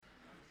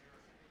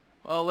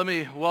Well, let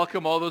me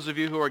welcome all those of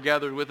you who are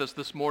gathered with us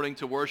this morning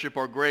to worship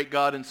our great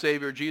God and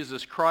Savior,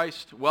 Jesus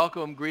Christ.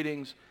 Welcome,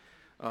 greetings,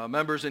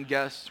 members and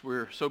guests.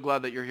 We're so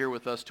glad that you're here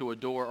with us to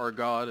adore our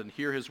God and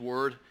hear his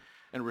word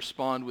and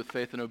respond with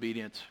faith and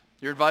obedience.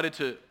 You're invited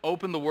to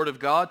open the word of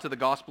God to the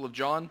Gospel of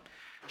John,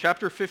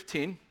 chapter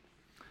 15,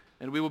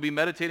 and we will be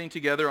meditating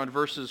together on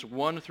verses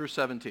 1 through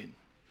 17.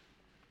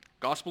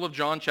 Gospel of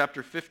John,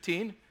 chapter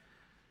 15,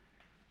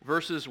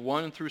 verses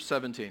 1 through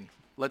 17.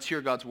 Let's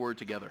hear God's word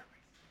together.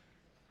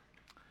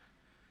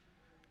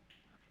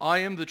 I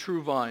am the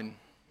true vine,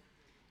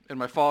 and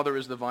my Father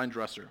is the vine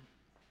dresser.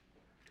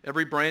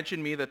 Every branch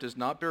in me that does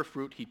not bear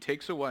fruit, he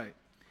takes away.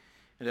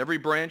 And every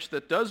branch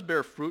that does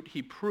bear fruit,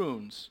 he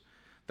prunes,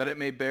 that it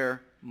may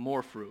bear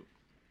more fruit.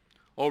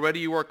 Already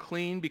you are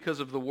clean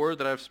because of the word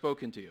that I have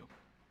spoken to you.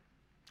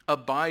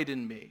 Abide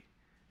in me,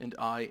 and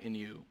I in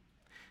you.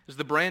 As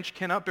the branch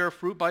cannot bear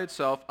fruit by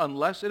itself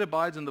unless it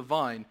abides in the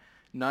vine,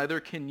 neither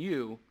can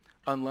you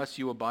unless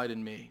you abide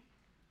in me.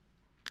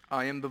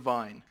 I am the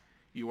vine,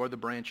 you are the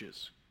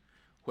branches.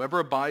 Whoever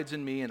abides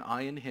in me and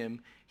I in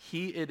him,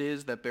 he it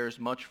is that bears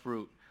much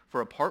fruit.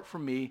 For apart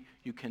from me,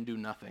 you can do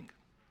nothing.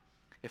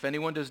 If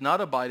anyone does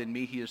not abide in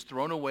me, he is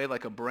thrown away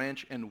like a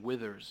branch and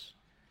withers.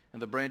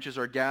 And the branches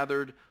are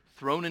gathered,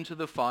 thrown into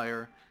the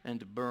fire,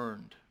 and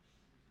burned.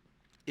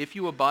 If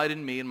you abide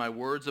in me and my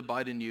words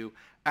abide in you,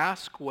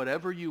 ask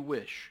whatever you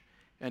wish,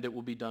 and it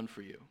will be done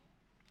for you.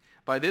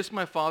 By this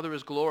my Father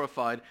is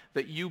glorified,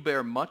 that you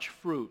bear much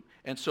fruit,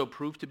 and so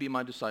prove to be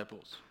my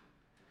disciples.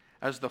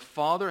 As the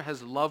Father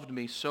has loved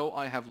me, so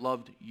I have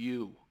loved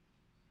you.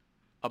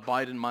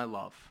 Abide in my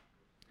love.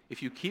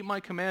 If you keep my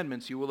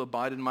commandments, you will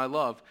abide in my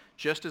love,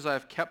 just as I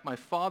have kept my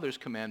Father's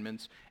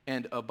commandments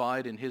and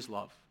abide in his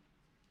love.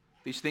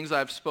 These things I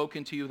have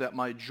spoken to you, that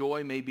my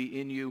joy may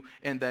be in you,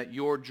 and that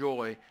your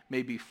joy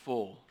may be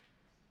full.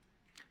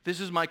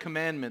 This is my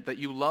commandment, that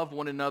you love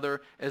one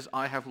another as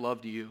I have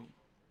loved you.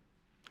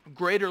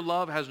 Greater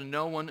love has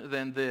no one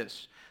than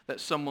this, that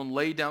someone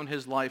lay down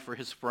his life for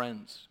his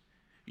friends.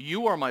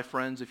 You are my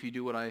friends if you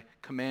do what I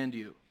command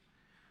you.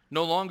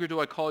 No longer do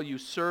I call you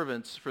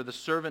servants, for the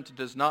servant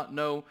does not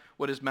know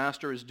what his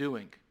master is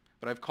doing.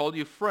 But I've called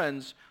you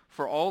friends,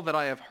 for all that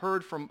I have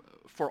heard from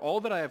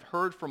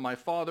my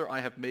Father I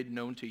have made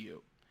known to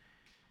you.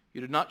 You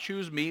did not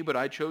choose me, but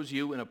I chose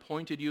you and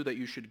appointed you that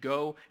you should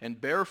go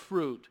and bear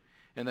fruit,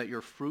 and that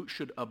your fruit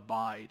should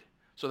abide,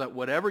 so that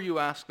whatever you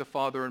ask the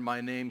Father in my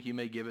name, he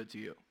may give it to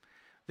you.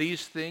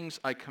 These things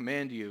I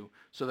command you,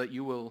 so that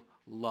you will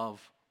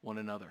love one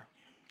another.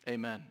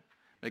 Amen.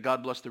 May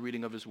God bless the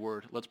reading of his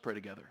word. Let's pray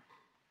together.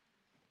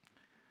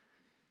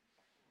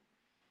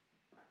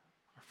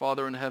 Our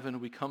Father in heaven,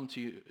 we come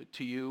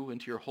to you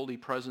into your holy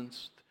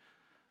presence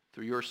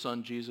through your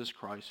Son, Jesus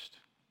Christ.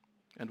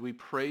 And we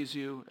praise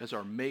you as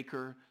our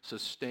maker,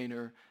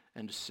 sustainer,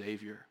 and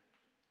Savior.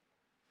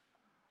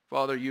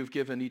 Father, you've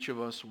given each of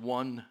us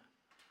one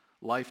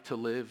life to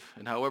live,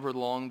 and however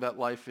long that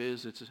life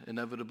is, it's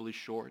inevitably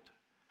short.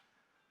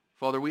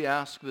 Father, we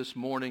ask this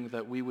morning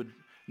that we would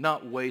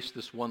not waste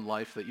this one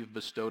life that you've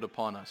bestowed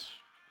upon us.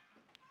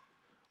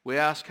 We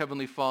ask,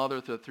 Heavenly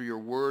Father, that through your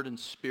word and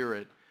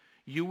spirit,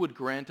 you would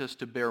grant us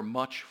to bear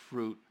much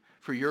fruit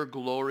for your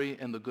glory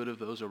and the good of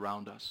those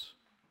around us.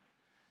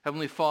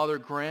 Heavenly Father,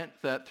 grant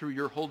that through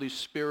your Holy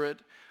Spirit,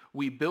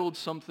 we build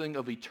something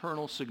of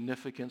eternal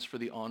significance for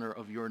the honor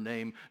of your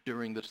name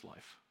during this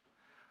life.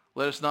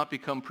 Let us not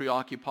become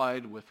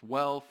preoccupied with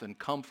wealth and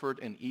comfort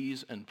and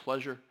ease and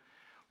pleasure.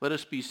 Let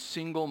us be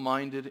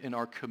single-minded in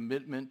our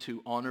commitment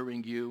to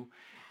honoring you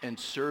and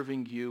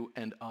serving you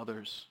and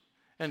others.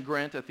 And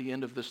grant at the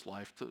end of this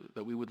life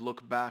that we would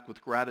look back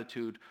with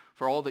gratitude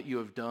for all that you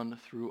have done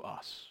through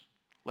us.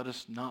 Let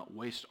us not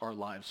waste our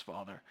lives,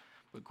 Father,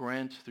 but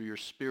grant through your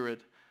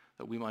Spirit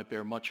that we might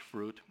bear much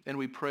fruit. And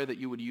we pray that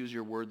you would use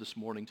your word this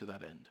morning to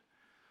that end.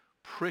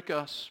 Prick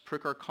us,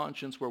 prick our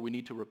conscience where we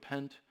need to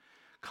repent,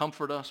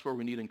 comfort us where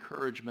we need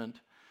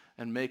encouragement,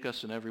 and make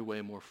us in every way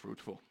more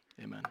fruitful.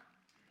 Amen.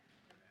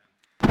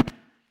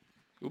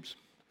 Oops.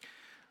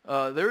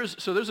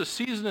 There's a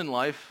season in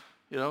life,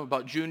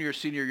 about junior,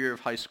 senior year of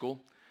high school,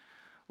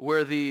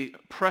 where the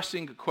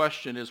pressing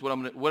question is, what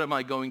am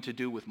I going to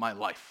do with my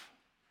life?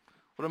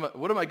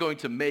 What am I going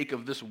to make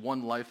of this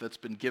one life that's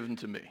been given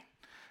to me?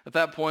 At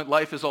that point,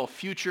 life is all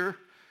future,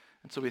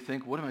 and so we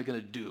think, what am I going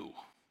to do?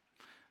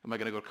 Am I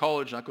going to go to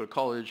college, not go to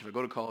college? If I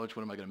go to college,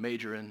 what am I going to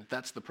major in?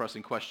 That's the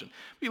pressing question.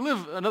 We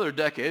live another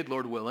decade,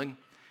 Lord willing,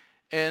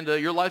 and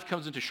your life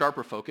comes into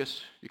sharper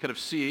focus. You kind of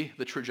see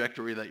the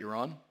trajectory that you're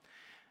on.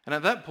 And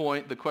at that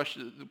point, the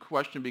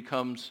question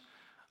becomes,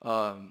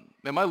 am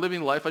I living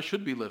the life I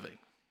should be living?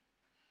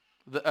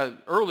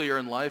 Earlier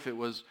in life, it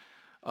was,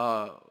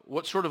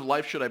 what sort of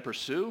life should I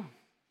pursue?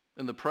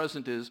 And the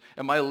present is,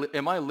 am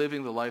I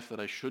living the life that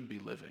I should be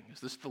living? Is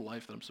this the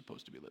life that I'm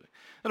supposed to be living?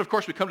 And of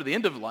course, we come to the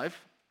end of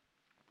life,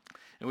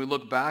 and we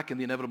look back, and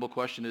the inevitable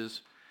question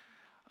is,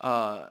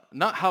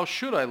 not how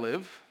should I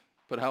live,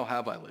 but how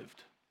have I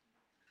lived?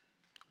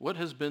 What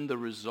has been the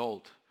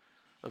result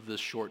of this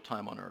short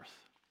time on earth?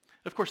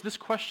 Of course, this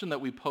question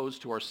that we pose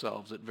to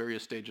ourselves at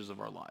various stages of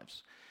our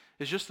lives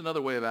is just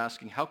another way of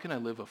asking, how can I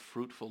live a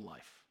fruitful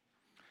life?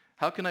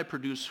 How can I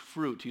produce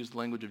fruit, to use the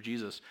language of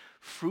Jesus,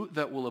 fruit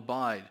that will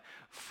abide,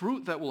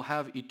 fruit that will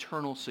have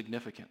eternal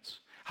significance?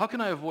 How can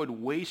I avoid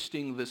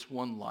wasting this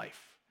one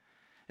life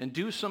and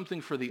do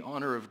something for the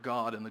honor of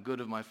God and the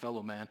good of my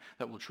fellow man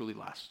that will truly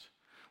last?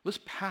 This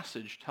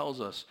passage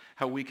tells us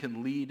how we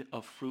can lead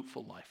a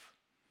fruitful life,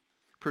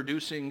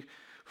 producing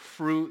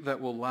fruit that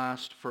will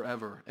last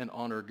forever and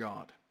honor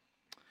God.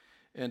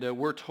 And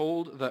we're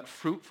told that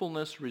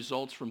fruitfulness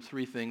results from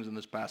three things in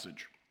this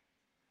passage.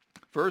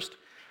 First,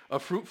 a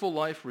fruitful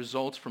life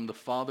results from the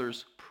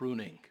Father's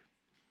pruning.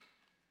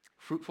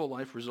 Fruitful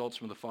life results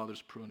from the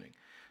Father's pruning.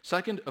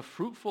 Second, a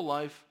fruitful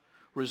life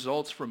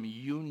results from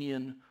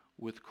union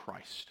with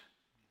Christ,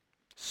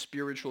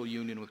 spiritual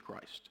union with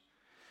Christ.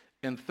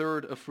 And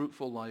third, a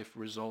fruitful life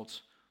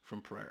results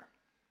from prayer.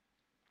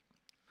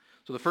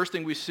 So the first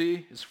thing we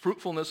see is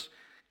fruitfulness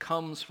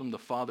comes from the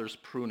Father's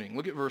pruning.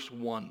 Look at verse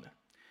 1.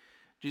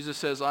 Jesus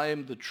says, I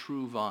am the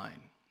true vine.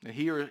 And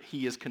here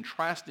he is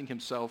contrasting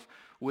himself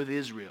with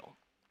Israel,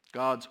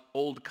 God's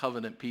old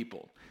covenant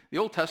people. The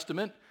Old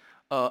Testament,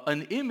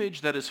 an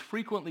image that is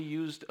frequently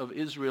used of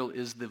Israel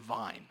is the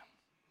vine.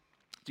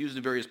 It's used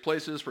in various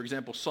places. For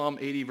example, Psalm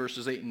 80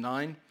 verses 8 and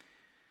 9.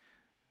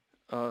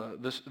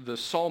 The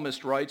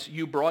psalmist writes,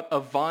 you brought a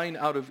vine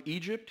out of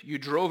Egypt. You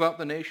drove out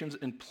the nations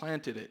and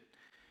planted it.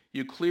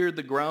 You cleared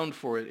the ground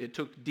for it. It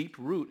took deep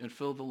root and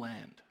filled the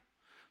land.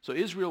 So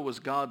Israel was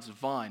God's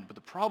vine. But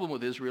the problem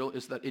with Israel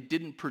is that it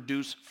didn't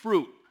produce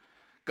fruit.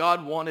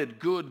 God wanted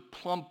good,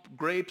 plump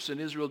grapes,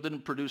 and Israel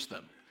didn't produce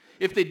them.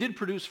 If they did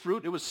produce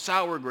fruit, it was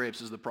sour grapes,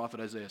 as the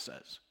prophet Isaiah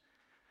says.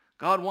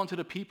 God wanted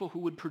a people who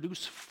would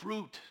produce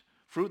fruit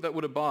that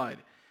would abide.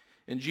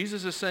 And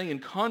Jesus is saying, in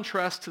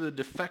contrast to the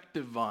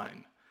defective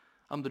vine,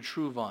 I'm the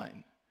true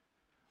vine.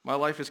 My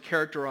life is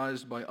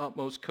characterized by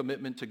utmost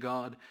commitment to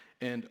God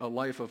and a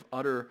life of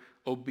utter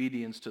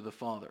obedience to the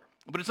Father.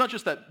 But it's not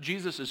just that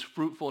Jesus is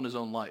fruitful in his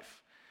own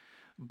life.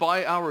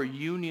 By our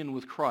union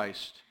with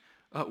Christ,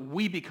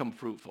 we become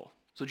fruitful.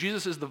 So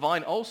Jesus is the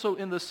vine also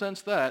in the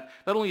sense that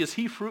not only is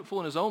he fruitful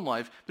in his own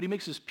life, but he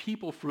makes his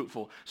people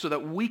fruitful so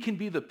that we can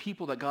be the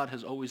people that God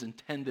has always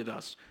intended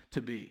us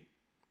to be.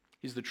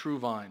 He's the true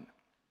vine.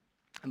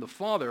 And the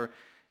Father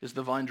is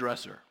the vine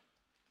dresser.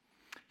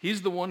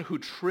 He's the one who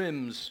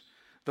trims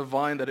the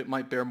vine that it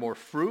might bear more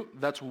fruit.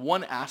 That's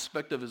one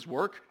aspect of his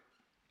work.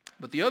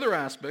 But the other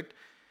aspect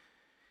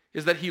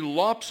is that he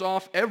lops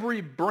off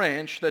every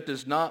branch that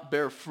does not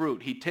bear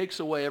fruit. He takes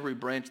away every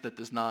branch that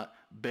does not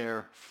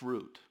bear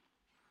fruit.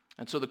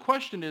 And so the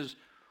question is,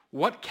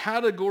 what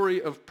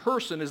category of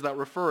person is that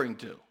referring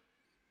to?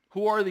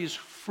 Who are these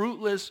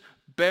fruitless,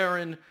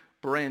 barren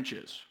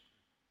branches?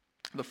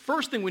 The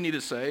first thing we need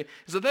to say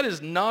is that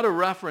is not a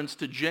reference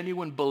to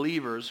genuine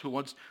believers who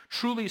once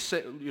truly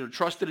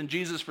trusted in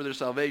Jesus for their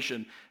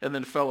salvation and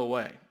then fell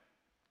away.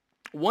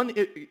 One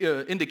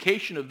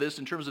indication of this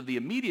in terms of the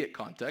immediate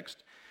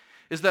context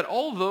is that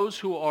all those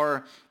who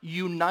are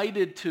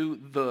united to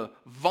the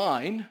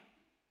vine,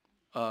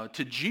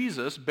 to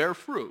Jesus, bear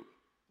fruit.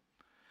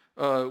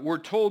 We're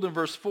told in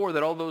verse 4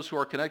 that all those who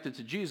are connected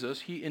to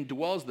Jesus, he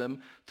indwells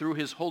them through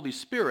his Holy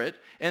Spirit,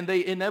 and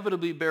they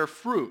inevitably bear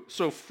fruit.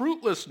 So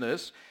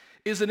fruitlessness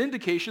is an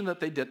indication that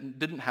they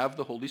didn't have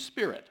the Holy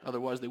Spirit.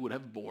 Otherwise, they would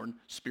have borne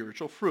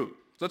spiritual fruit.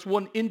 So that's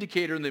one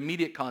indicator in the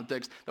immediate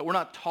context that we're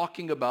not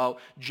talking about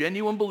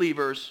genuine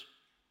believers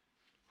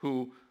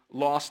who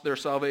lost their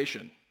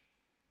salvation.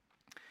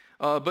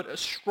 But a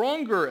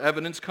stronger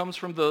evidence comes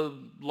from the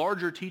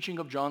larger teaching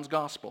of John's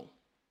gospel.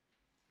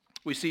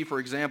 We see, for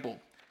example,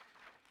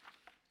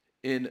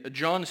 in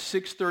John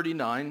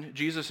 6:39,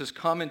 Jesus is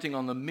commenting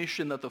on the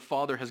mission that the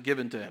Father has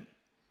given to him.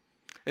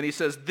 And he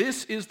says,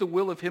 this is the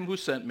will of him who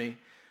sent me,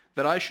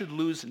 that I should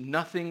lose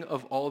nothing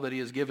of all that he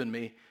has given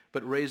me,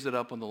 but raise it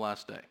up on the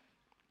last day.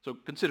 So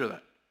consider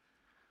that.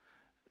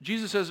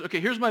 Jesus says, okay,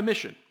 here's my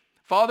mission.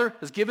 Father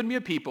has given me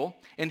a people,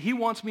 and he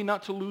wants me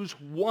not to lose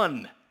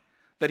one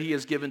that he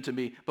has given to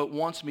me, but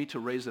wants me to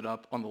raise it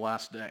up on the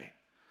last day.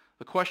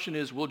 The question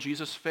is, will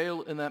Jesus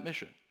fail in that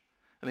mission?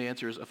 And the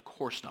answer is, of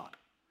course not.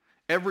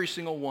 Every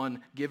single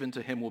one given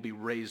to him will be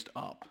raised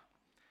up.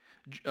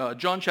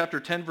 John chapter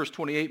 10, verse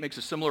 28 makes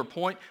a similar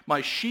point.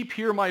 My sheep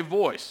hear my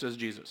voice, says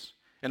Jesus,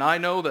 and I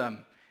know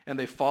them, and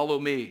they follow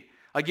me.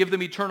 I give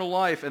them eternal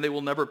life, and they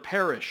will never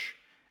perish,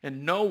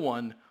 and no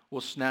one will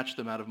snatch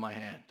them out of my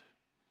hand.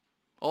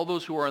 All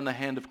those who are in the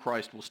hand of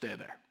Christ will stay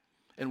there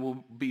and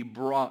will be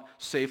brought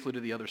safely to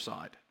the other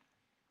side.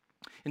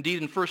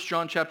 Indeed, in 1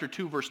 John chapter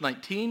 2, verse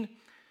 19,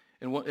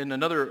 in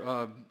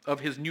another of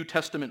his New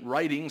Testament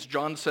writings,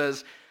 John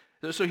says,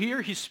 so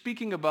here he's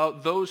speaking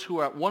about those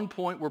who at one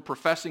point were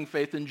professing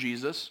faith in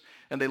Jesus,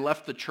 and they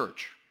left the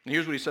church. And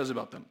here's what he says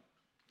about them.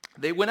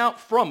 They went out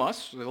from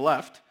us, so they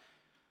left,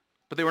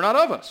 but they were not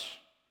of us.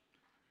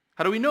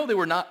 How do we know they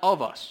were not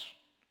of us?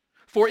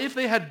 For if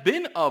they had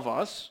been of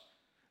us,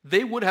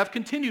 they would have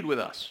continued with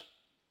us.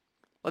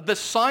 The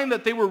sign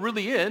that they were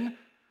really in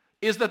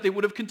is that they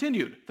would have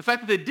continued. The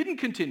fact that they didn't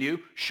continue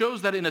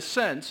shows that in a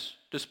sense,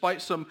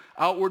 despite some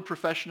outward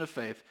profession of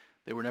faith,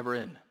 they were never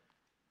in.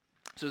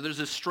 So there's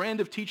this strand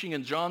of teaching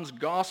in John's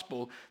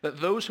gospel that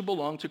those who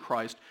belong to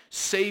Christ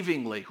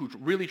savingly, who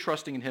really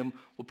trusting in him,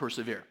 will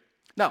persevere.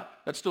 Now,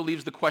 that still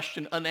leaves the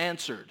question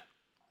unanswered.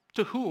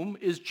 To whom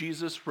is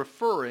Jesus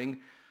referring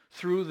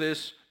through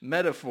this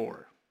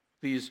metaphor,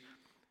 these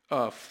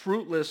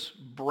fruitless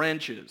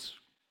branches?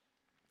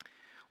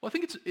 Well, I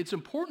think it's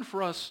important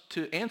for us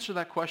to answer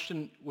that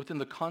question within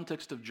the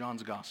context of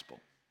John's gospel.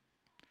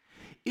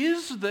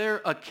 Is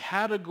there a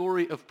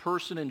category of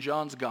person in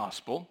John's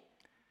gospel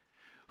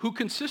who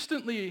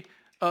consistently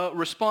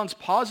responds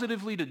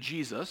positively to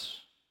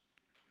Jesus,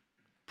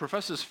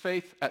 professes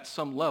faith at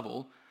some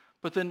level,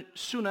 but then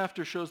soon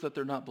after shows that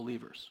they're not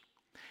believers?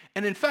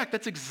 And in fact,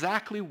 that's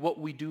exactly what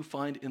we do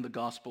find in the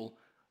Gospel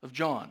of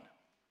John.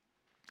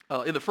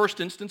 In the first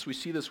instance, we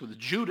see this with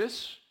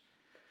Judas.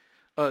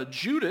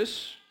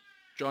 Judas,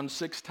 John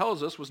 6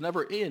 tells us, was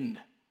never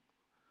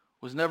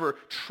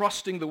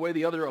trusting the way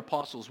the other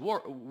apostles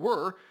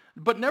were,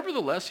 but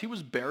nevertheless, he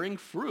was bearing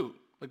fruit.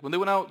 Like when they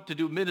went out to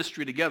do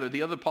ministry together,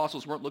 the other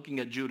apostles weren't looking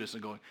at Judas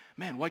and going,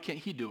 man, why can't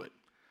he do it?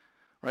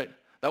 Right?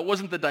 That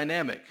wasn't the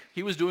dynamic.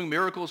 He was doing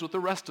miracles with the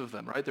rest of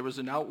them, right? There was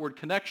an outward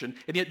connection,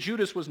 and yet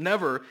Judas was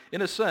never,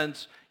 in a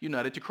sense,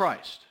 united to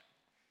Christ.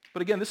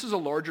 But again, this is a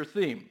larger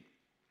theme.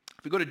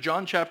 If we go to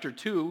John chapter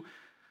 2,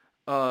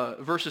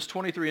 verses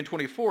 23 and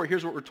 24,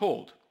 here's what we're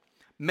told.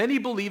 Many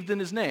believed in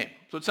his name.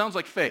 So it sounds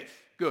like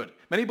faith. Good.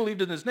 Many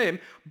believed in his name,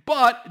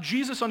 but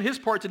Jesus on his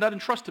part did not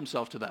entrust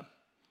himself to them,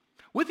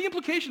 with the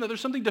implication that there's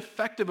something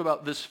defective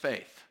about this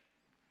faith.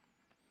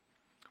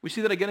 We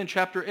see that again in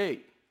chapter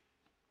 8.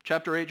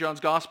 Chapter 8,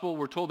 John's Gospel,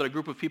 we're told that a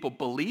group of people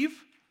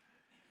believe,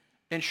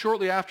 and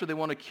shortly after they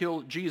want to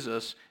kill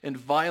Jesus and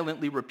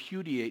violently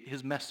repudiate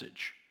his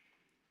message.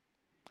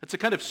 It's a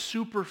kind of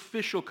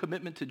superficial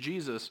commitment to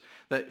Jesus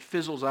that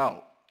fizzles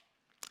out.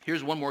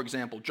 Here's one more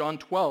example. John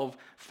 12,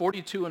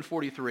 42 and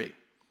 43.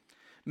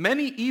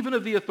 Many even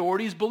of the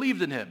authorities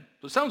believed in him.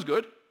 So it sounds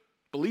good.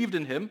 Believed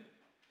in him.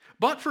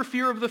 But for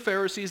fear of the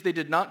Pharisees, they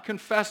did not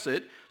confess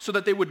it, so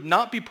that they would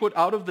not be put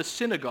out of the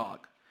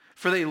synagogue.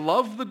 For they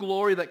love the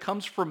glory that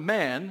comes from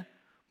man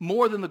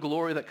more than the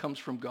glory that comes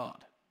from God.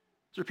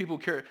 These are people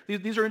who care.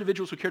 These are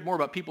individuals who cared more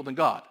about people than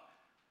God.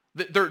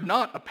 They're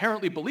not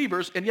apparently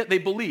believers, and yet they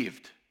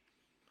believed.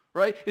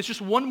 Right? It's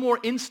just one more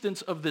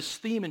instance of this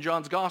theme in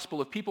John's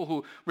gospel of people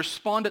who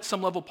respond at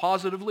some level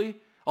positively,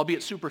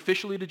 albeit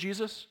superficially, to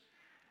Jesus,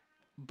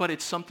 but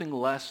it's something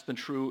less than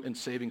true and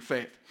saving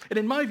faith. And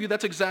in my view,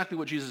 that's exactly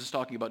what Jesus is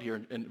talking about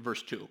here in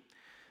verse 2.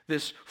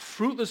 These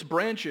fruitless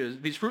branches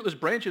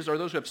are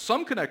those who have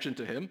some connection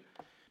to him,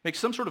 make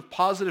some sort of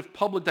positive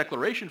public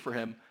declaration for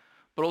him,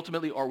 but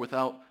ultimately are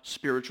without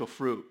spiritual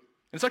fruit.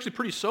 And it's actually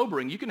pretty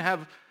sobering. You can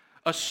have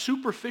a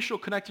superficial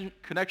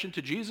connection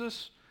to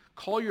Jesus,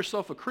 call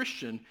yourself a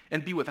Christian,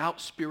 and be without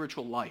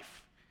spiritual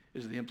life,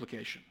 is the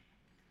implication.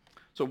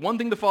 So one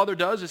thing the Father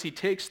does is he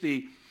takes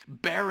the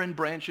barren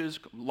branches,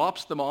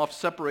 lops them off,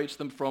 separates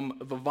them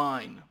from the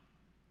vine.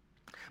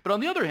 But on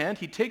the other hand,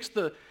 he takes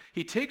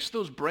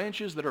those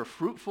branches that are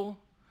fruitful,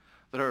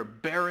 that are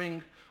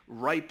bearing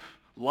ripe,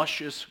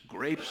 luscious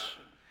grapes,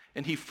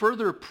 and he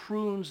further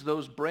prunes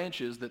those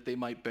branches that they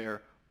might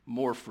bear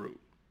more fruit.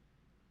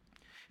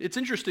 It's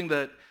interesting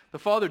that the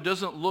Father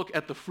doesn't look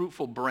at the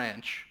fruitful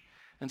branch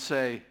and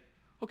say,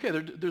 okay,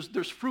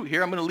 there's fruit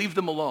here, I'm going to leave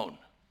them alone.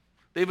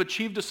 They've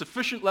achieved a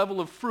sufficient level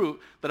of fruit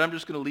that I'm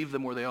just going to leave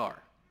them where they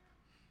are.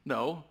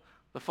 No,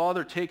 the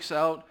Father takes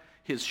out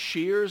his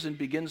shears and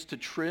begins to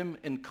trim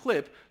and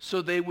clip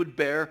so they would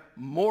bear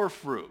more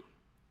fruit.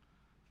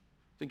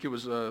 I think it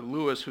was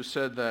Lewis who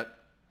said that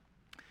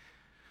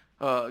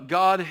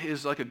God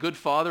is like a good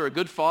father. A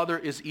good father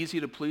is easy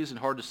to please and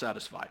hard to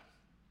satisfy.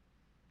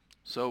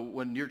 So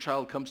when your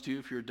child comes to you,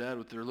 if you're a dad,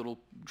 with their little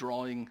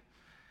drawing,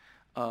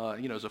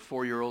 as a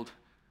 4-year-old,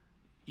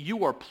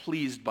 you are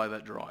pleased by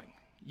that drawing.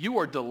 You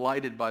are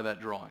delighted by that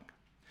drawing.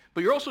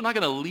 But you're also not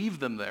going to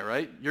leave them there,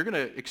 right? You're going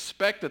to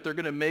expect that they're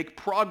going to make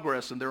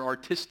progress in their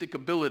artistic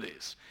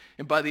abilities.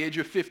 And by the age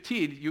of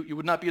 15, you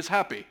would not be as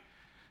happy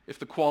if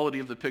the quality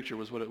of the picture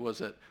was what it was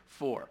at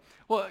 4.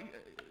 Well,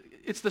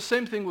 it's the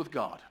same thing with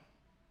God.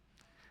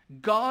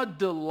 God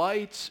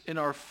delights in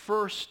our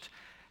first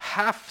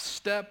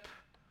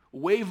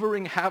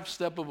wavering half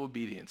step of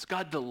obedience.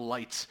 God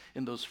delights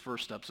in those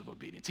first steps of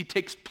obedience. He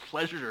takes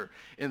pleasure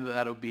in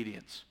that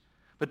obedience.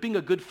 But being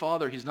a good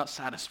father, he's not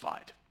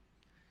satisfied.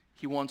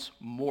 He wants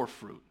more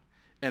fruit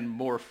and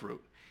more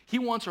fruit. He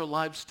wants our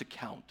lives to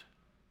count.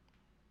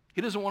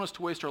 He doesn't want us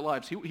to waste our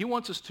lives. He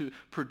wants us to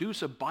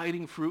produce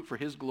abiding fruit for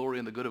his glory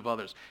and the good of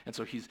others. And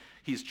so he's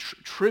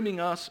trimming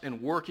us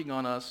and working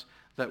on us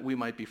that we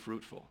might be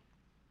fruitful.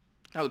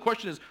 Now the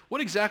question is, what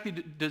exactly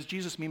does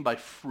Jesus mean by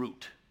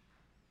fruit?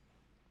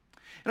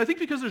 And I think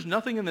because there's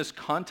nothing in this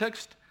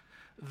context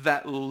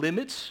that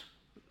limits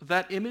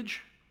that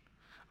image,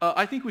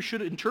 I think we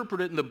should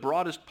interpret it in the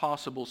broadest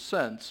possible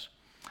sense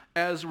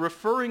as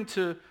referring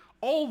to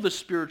all the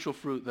spiritual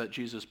fruit that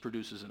Jesus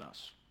produces in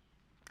us.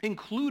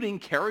 including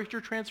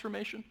character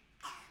transformation.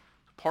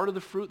 Part of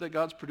the fruit that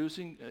God's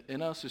producing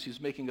in us is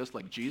he's making us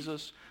like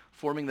Jesus,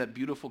 forming that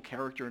beautiful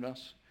character in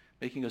us,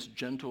 making us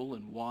gentle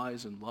and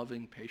wise and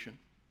loving, patient.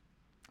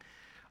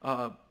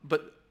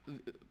 But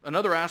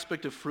another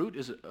aspect of fruit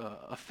is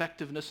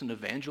effectiveness in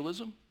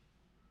evangelism.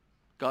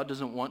 God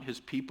doesn't want his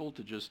people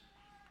to just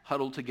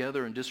huddle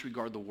together and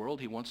disregard the world.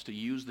 He wants to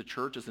use the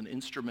church as an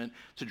instrument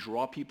to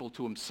draw people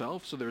to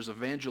himself. So there's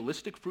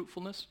evangelistic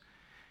fruitfulness.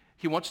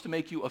 He wants to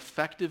make you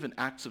effective in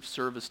acts of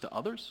service to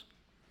others.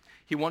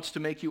 He wants to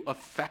make you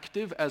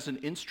effective as an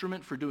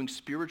instrument for doing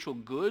spiritual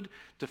good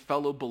to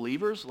fellow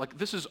believers. Like,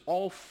 this is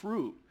all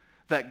fruit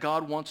that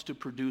God wants to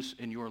produce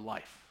in your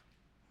life.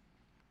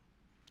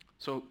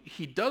 So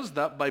he does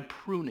that by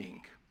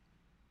pruning,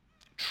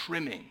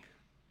 trimming.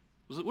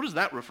 What does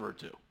that refer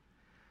to?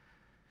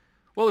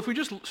 Well, if we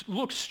just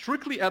look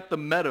strictly at the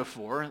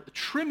metaphor,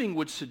 trimming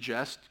would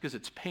suggest, because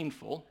it's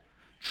painful,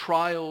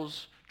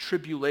 trials,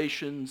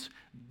 tribulations,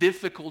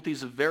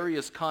 difficulties of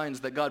various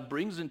kinds that God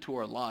brings into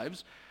our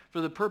lives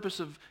for the purpose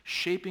of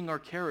shaping our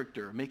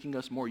character, making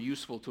us more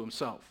useful to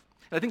himself.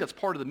 And I think that's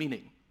part of the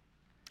meaning.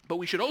 But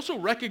we should also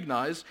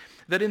recognize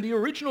that in the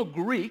original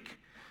Greek,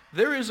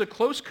 there is a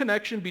close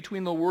connection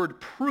between the word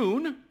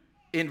prune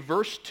in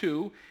verse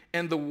 2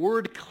 and the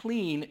word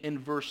clean in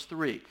verse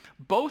 3,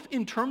 both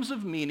in terms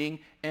of meaning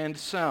and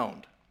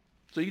sound.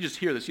 So you just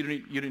hear this.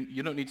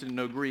 You don't need to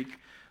know Greek.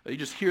 You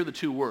just hear the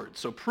two words.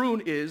 So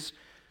prune is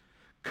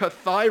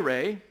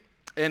kathaire,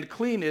 and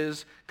clean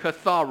is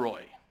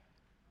katharoi.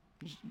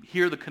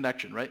 Hear the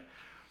connection, right?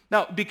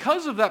 Now,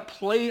 because of that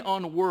play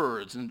on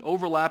words and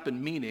overlap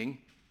in meaning,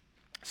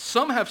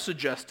 some have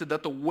suggested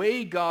that the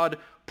way God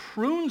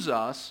prunes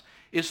us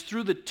is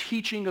through the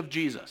teaching of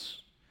Jesus.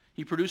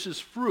 He produces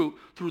fruit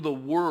through the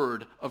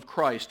word of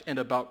Christ and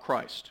about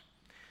Christ.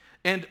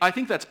 And I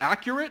think that's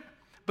accurate,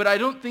 but I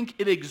don't think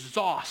it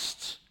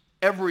exhausts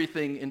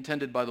everything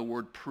intended by the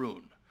word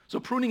prune. So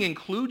pruning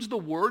includes the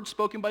word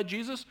spoken by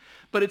Jesus,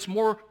 but it's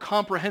more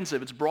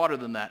comprehensive. It's broader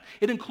than that.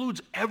 It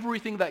includes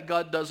everything that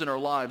God does in our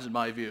lives, in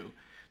my view,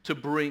 to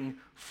bring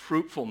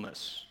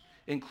fruitfulness,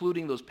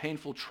 including those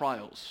painful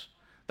trials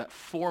that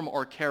form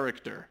our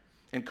character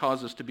and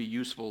cause us to be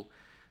useful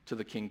to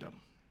the kingdom.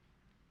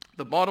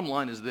 The bottom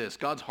line is this: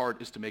 God's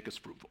heart is to make us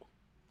fruitful.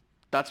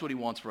 That's what he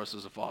wants for us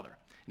as a father.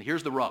 And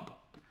here's the rub.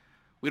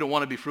 We don't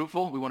want to be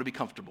fruitful. We want to be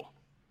comfortable.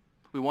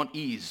 We want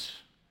ease,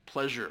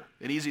 pleasure,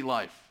 an easy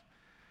life.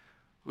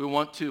 We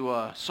want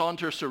to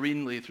saunter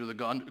serenely through the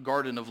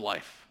garden of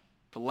life,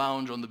 to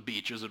lounge on the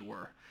beach, as it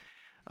were.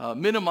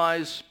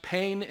 Minimize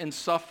pain and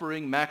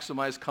suffering,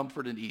 maximize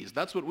comfort and ease.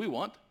 That's what we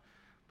want.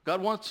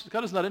 God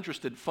is not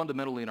interested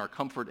fundamentally in our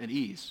comfort and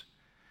ease.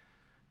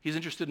 He's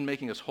interested in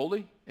making us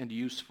holy and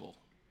useful.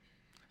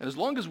 And as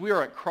long as we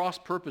are at cross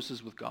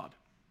purposes with God,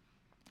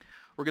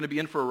 we're going to be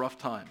in for a rough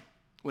time.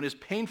 When his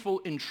painful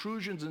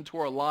intrusions into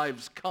our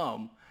lives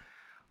come,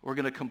 we're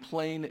going to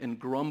complain and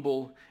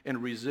grumble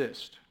and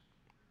resist.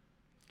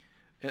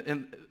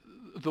 And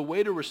the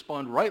way to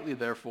respond rightly,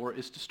 therefore,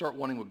 is to start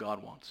wanting what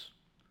God wants.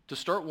 To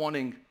start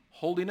wanting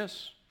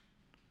holiness,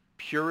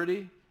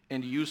 purity,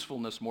 and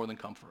usefulness more than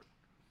comfort.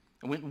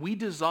 And when we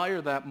desire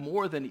that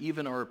more than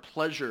even our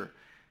pleasure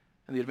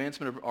and the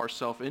advancement of our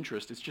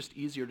self-interest, it's just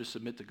easier to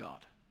submit to God.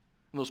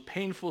 In those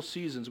painful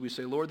seasons, we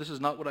say, Lord, this is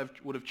not what I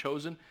would have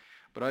chosen,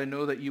 but I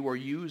know that you are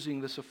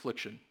using this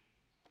affliction.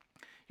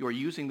 You are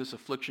using this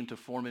affliction to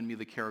form in me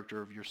the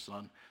character of your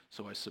Son,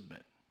 so I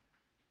submit.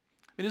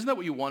 I mean, isn't that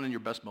what you want in your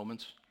best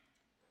moments?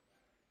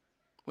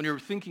 When you're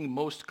thinking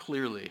most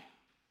clearly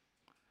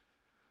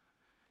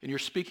and you're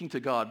speaking to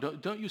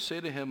God, don't you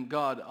say to him,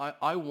 God,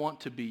 I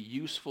want to be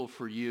useful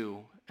for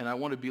you, and I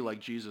want to be like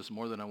Jesus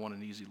more than I want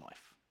an easy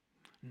life.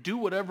 Do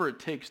whatever it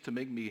takes to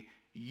make me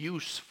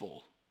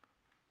useful,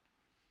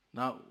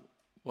 not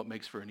what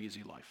makes for an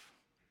easy life.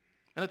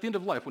 And at the end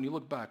of life, when you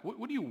look back,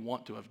 what do you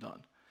want to have done?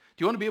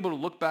 Do you want to be able to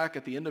look back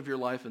at the end of your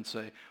life and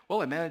say,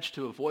 well, I managed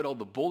to avoid all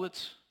the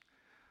bullets.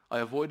 I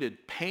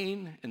avoided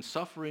pain and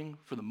suffering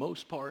for the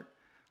most part.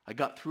 I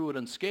got through it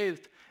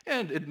unscathed,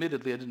 and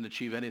admittedly, I didn't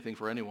achieve anything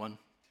for anyone.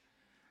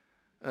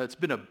 It's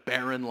been a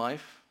barren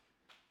life,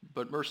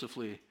 but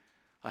mercifully,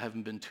 I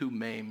haven't been too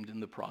maimed in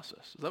the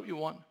process. Is that what you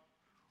want?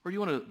 Or you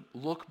want to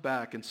look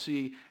back and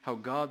see how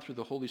God, through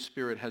the Holy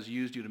Spirit, has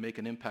used you to make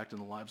an impact in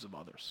the lives of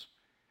others,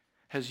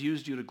 has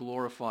used you to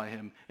glorify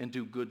him and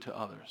do good to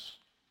others?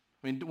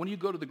 I mean, when you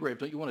go to the grave,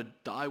 don't you want to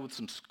die with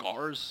some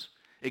scars,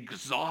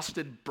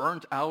 exhausted,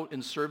 burnt out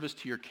in service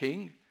to your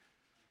King?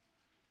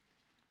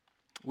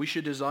 We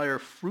should desire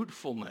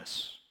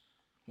fruitfulness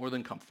more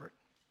than comfort.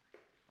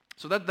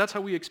 So that's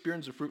how we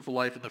experience a fruitful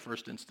life in the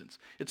first instance.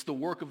 It's the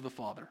work of the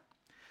Father.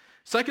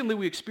 Secondly,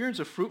 we experience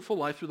a fruitful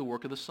life through the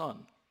work of the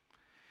Son.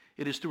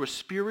 It is through a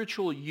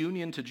spiritual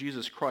union to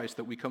Jesus Christ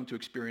that we come to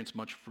experience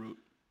much fruit.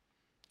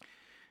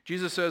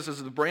 Jesus says,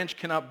 as the branch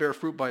cannot bear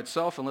fruit by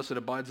itself unless it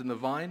abides in the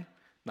vine,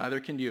 neither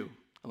can you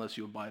unless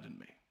you abide in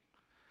me.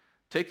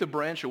 Take the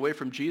branch away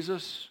from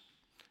Jesus,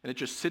 and it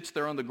just sits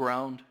there on the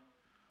ground,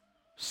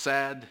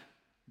 sad,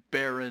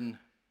 barren,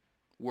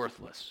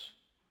 worthless.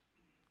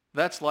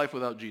 That's life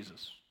without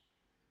Jesus.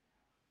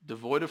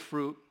 Devoid of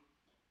fruit,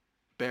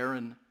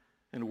 barren,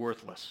 and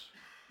worthless.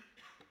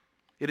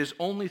 It is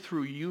only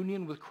through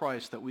union with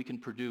Christ that we can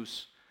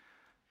produce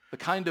the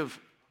kind of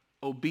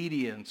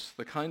obedience,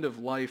 the kind of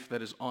life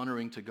that is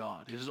honoring to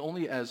God. It is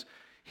only as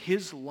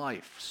his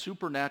life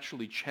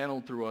supernaturally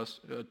channeled through us,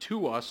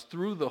 to us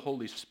through the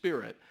Holy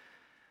Spirit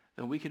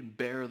that we can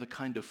bear the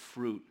kind of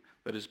fruit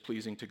that is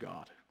pleasing to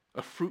God.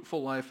 A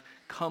fruitful life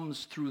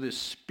comes through this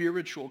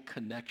spiritual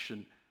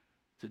connection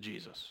to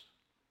Jesus.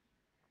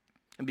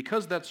 And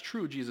because that's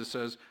true, Jesus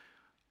says,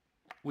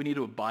 we need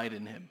to abide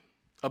in him.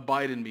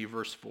 Abide in me,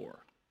 verse 4.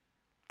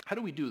 How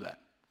do we do that?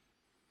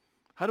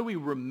 How do we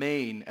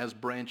remain as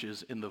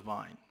branches in the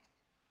vine?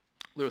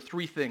 There are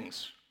three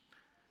things.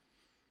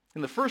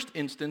 In the first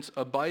instance,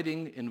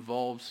 abiding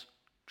involves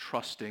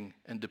trusting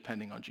and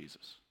depending on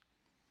Jesus.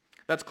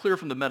 That's clear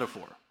from the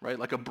metaphor, right?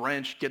 Like a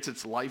branch gets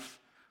its life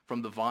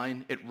from the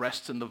vine, it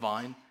rests in the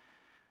vine.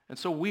 And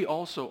so we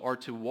also are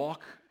to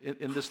walk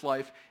in this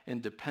life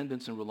in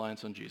dependence and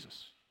reliance on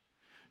Jesus,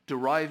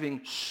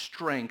 deriving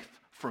strength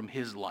from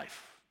his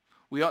life.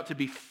 We ought to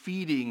be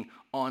feeding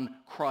on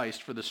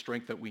Christ for the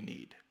strength that we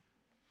need.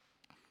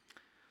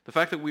 The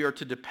fact that we are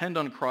to depend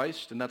on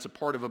Christ, and that's a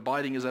part of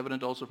abiding, is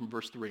evident also from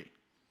verse 3.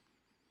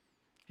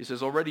 He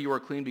says, already you are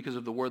clean because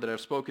of the word that I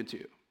have spoken to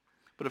you.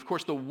 But of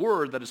course, the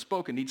word that is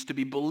spoken needs to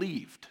be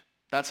believed.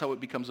 That's how it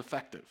becomes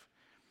effective.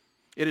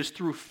 It is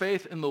through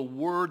faith in the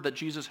word that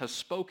Jesus has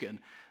spoken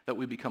that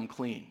we become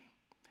clean.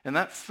 And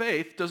that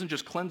faith doesn't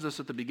just cleanse us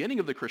at the beginning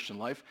of the Christian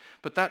life,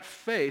 but that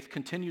faith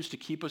continues to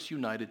keep us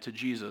united to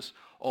Jesus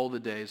all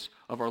the days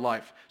of our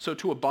life. So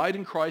to abide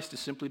in Christ is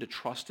simply to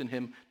trust in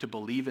him, to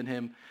believe in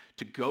him,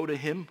 to go to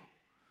him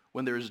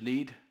when there is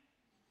need.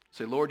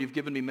 Say, Lord, you've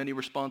given me many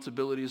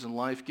responsibilities in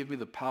life. Give me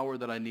the power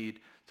that I need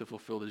to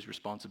fulfill these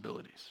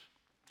responsibilities.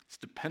 It's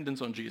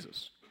dependence on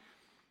Jesus.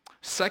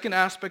 Second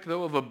aspect,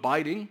 though, of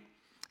abiding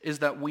is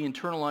that we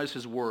internalize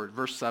his word.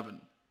 Verse 7.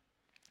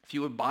 If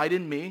you abide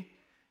in me,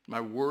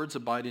 my words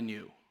abide in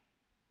you.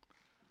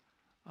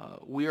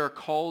 We are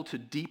called to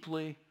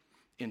deeply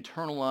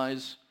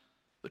internalize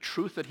the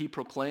truth that he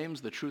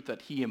proclaims, the truth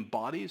that he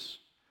embodies.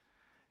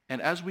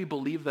 And as we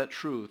believe that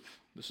truth,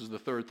 this is the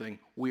third thing,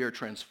 we are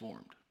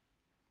transformed.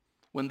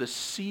 When the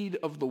seed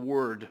of the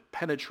word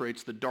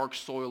penetrates the dark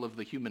soil of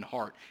the human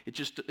heart, it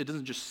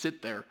doesn't just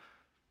sit there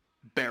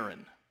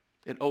barren.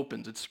 It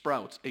opens, it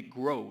sprouts, it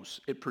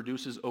grows, it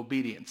produces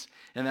obedience.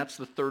 And that's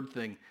the third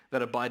thing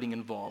that abiding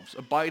involves.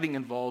 Abiding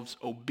involves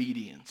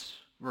obedience.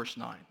 Verse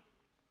 9.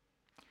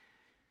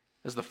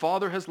 As the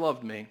Father has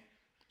loved me,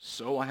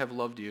 so I have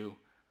loved you.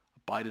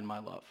 Abide in my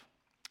love.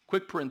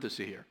 Quick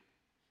parenthesis here.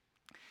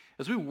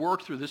 As we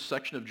work through this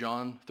section of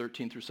John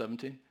 13 through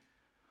 17,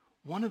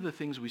 one of the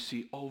things we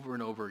see over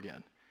and over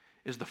again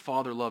is the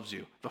Father loves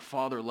you. The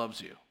Father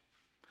loves you.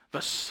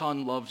 The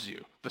Son loves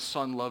you. The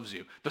Son loves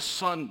you. The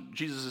Son,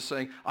 Jesus is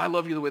saying, I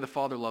love you the way the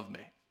Father loved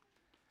me.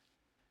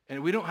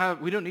 And we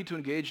don't need to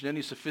engage in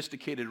any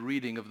sophisticated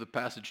reading of the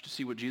passage to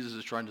see what Jesus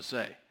is trying to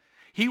say.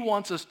 He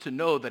wants us to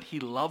know that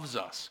he loves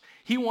us.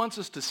 He wants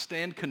us to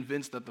stand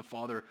convinced that the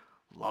Father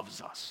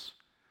loves us.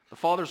 The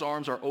Father's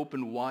arms are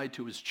open wide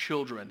to his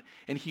children,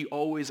 and he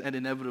always and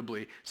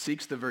inevitably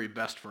seeks the very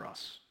best for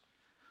us.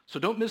 So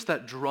don't miss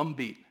that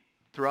drumbeat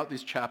throughout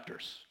these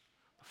chapters.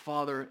 The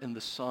Father and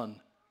the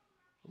Son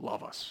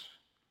love us.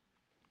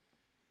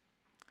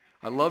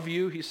 I love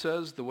you, he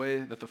says, the way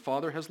that the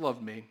Father has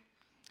loved me,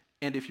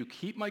 and if you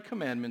keep my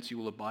commandments, you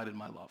will abide in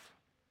my love.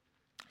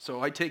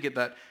 So I take it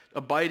that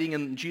abiding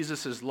in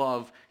Jesus'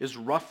 love is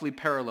roughly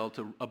parallel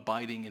to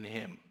abiding in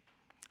him.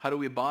 How do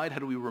we abide? How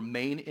do we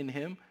remain in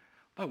him?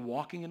 By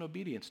walking in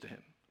obedience to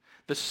him.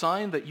 The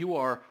sign that you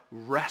are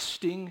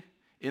resting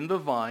in the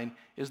vine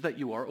is that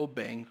you are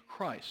obeying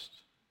Christ.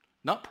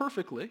 Not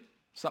perfectly,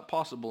 it's not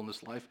possible in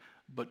this life,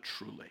 but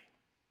truly.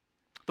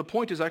 The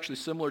point is actually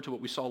similar to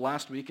what we saw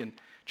last week in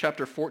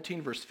chapter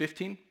 14, verse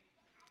 15.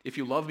 If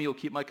you love me, you'll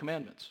keep my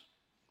commandments.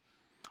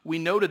 We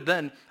noted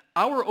then,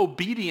 our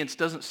obedience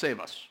doesn't save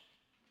us.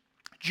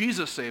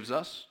 Jesus saves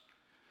us,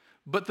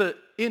 but the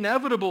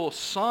inevitable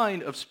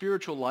sign of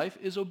spiritual life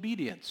is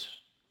obedience.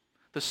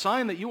 The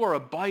sign that you are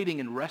abiding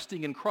and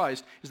resting in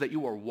Christ is that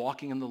you are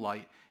walking in the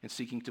light and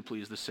seeking to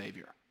please the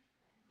Savior.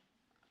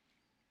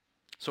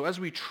 So as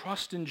we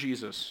trust in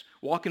Jesus,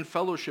 walk in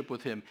fellowship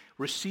with him,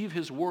 receive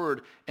his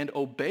word, and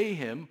obey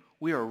him,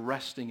 we are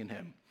resting in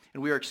him,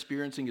 and we are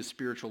experiencing his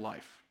spiritual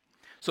life.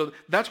 So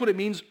that's what it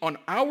means on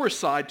our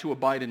side to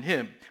abide in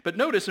him. But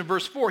notice in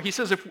verse 4, he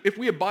says if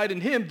we abide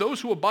in him, those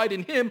who abide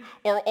in him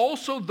are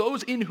also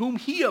those in whom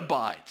he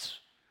abides.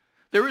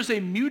 There is a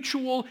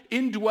mutual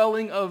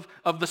indwelling of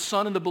the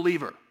Son and the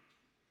believer.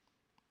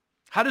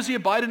 How does he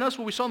abide in us?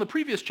 Well, we saw in the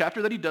previous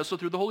chapter that he does so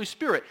through the Holy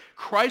Spirit.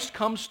 Christ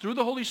comes through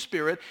the Holy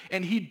Spirit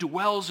and he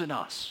dwells in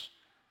us.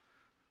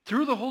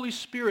 Through the Holy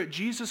Spirit,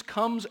 Jesus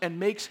comes and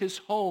makes his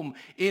home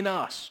in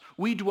us.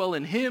 We dwell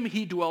in him,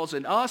 he dwells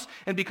in us,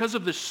 and because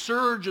of the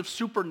surge of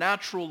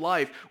supernatural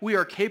life, we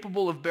are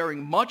capable of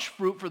bearing much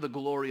fruit for the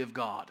glory of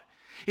God.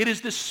 It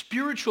is this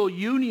spiritual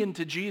union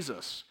to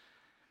Jesus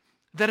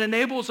that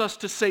enables us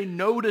to say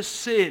no to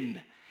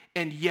sin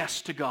and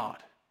yes to God.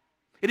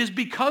 It is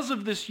because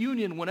of this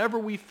union, whenever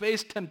we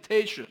face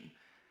temptation,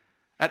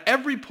 at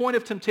every point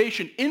of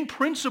temptation, in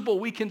principle,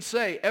 we can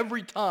say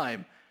every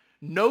time,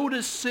 no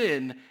to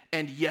sin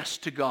and yes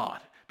to God,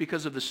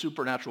 because of the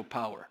supernatural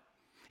power.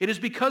 It is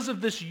because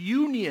of this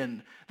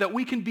union that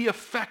we can be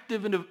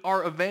effective in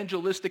our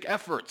evangelistic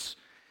efforts.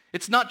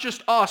 It's not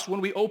just us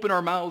when we open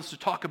our mouths to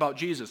talk about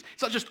Jesus.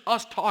 It's not just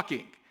us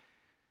talking.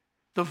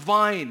 The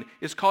vine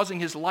is causing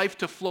his life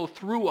to flow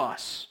through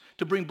us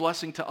to bring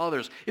blessing to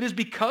others. It is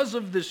because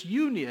of this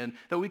union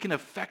that we can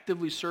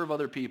effectively serve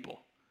other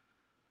people.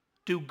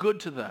 Do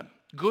good to them.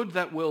 Good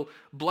that will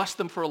bless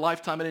them for a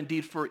lifetime and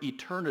indeed for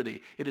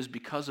eternity. It is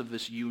because of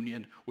this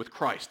union with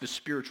Christ, this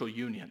spiritual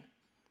union.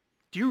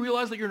 Do you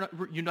realize that you're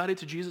not united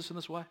to Jesus in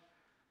this way?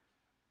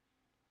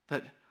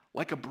 That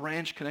like a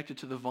branch connected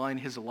to the vine,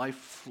 his life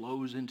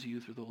flows into you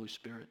through the Holy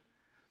Spirit.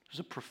 There's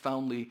a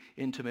profoundly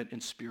intimate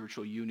and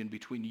spiritual union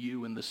between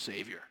you and the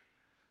Savior.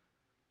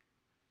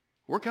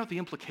 Work out the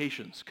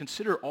implications.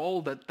 Consider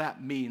all that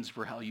that means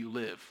for how you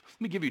live.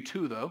 Let me give you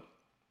two, though.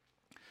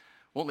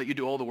 Won't let you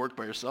do all the work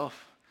by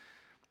yourself.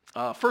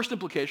 First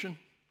implication,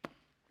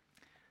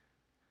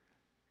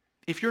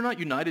 if you're not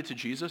united to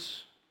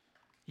Jesus,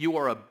 you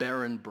are a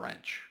barren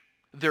branch.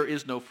 There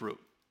is no fruit.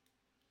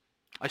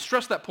 I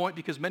stress that point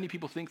because many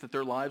people think that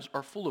their lives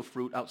are full of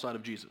fruit outside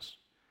of Jesus.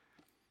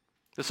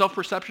 The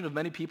self-perception of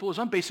many people is,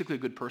 I'm basically a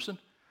good person.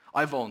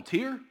 I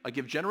volunteer. I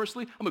give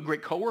generously. I'm a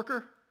great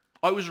coworker.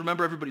 I always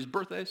remember everybody's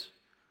birthdays.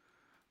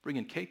 Bring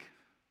in cake.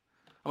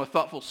 I'm a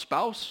thoughtful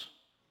spouse.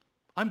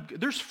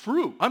 There's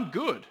fruit. I'm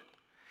good.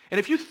 And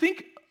if you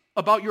think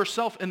about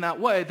yourself in that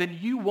way, then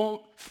you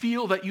won't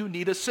feel that you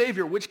need a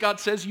Savior, which God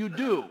says you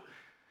do.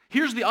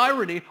 Here's the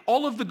irony.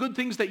 All of the good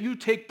things that you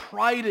take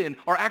pride in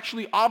are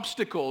actually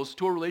obstacles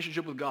to a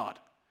relationship with God.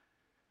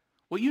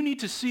 What you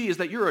need to see is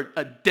that you're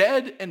a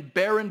dead and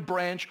barren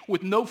branch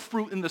with no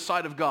fruit in the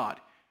sight of God.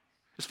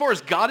 As far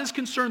as God is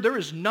concerned, there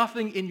is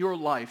nothing in your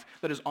life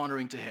that is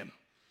honoring to him.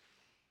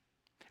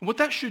 And what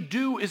that should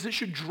do is it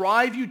should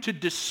drive you to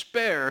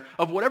despair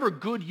of whatever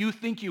good you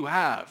think you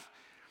have.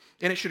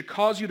 And it should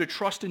cause you to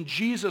trust in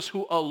Jesus,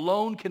 who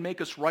alone can make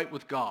us right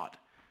with God.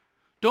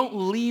 Don't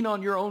lean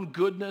on your own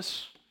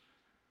goodness.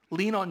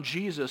 Lean on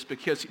Jesus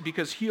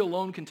because he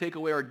alone can take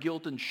away our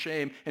guilt and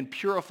shame and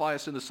purify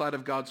us in the sight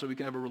of God so we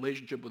can have a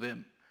relationship with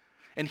him.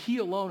 And he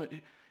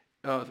alone,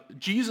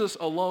 Jesus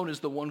alone is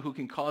the one who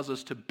can cause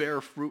us to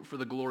bear fruit for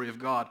the glory of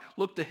God.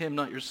 Look to him,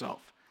 not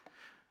yourself.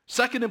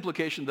 Second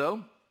implication,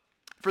 though,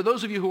 for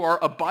those of you who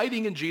are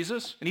abiding in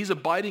Jesus and he's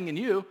abiding in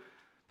you,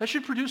 that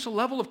should produce a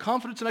level of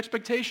confidence and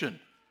expectation.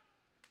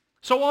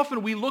 So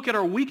often we look at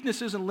our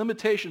weaknesses and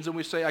limitations and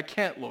we say, I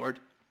can't, Lord.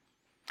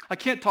 I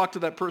can't talk to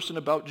that person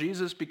about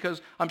Jesus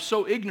because I'm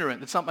so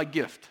ignorant. It's not my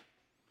gift.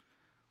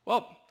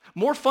 Well,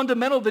 more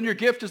fundamental than your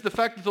gift is the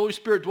fact that the Holy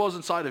Spirit dwells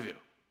inside of you.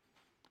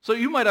 So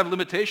you might have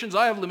limitations.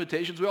 I have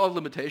limitations. We all have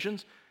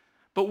limitations.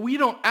 But we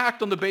don't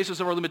act on the basis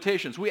of our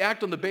limitations. We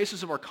act on the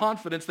basis of our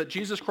confidence that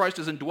Jesus Christ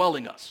is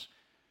indwelling us.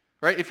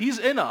 Right? If he's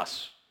in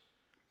us,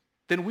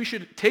 then we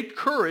should take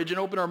courage and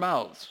open our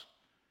mouths.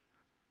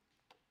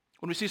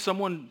 When we see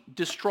someone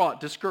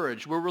distraught,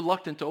 discouraged, we're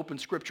reluctant to open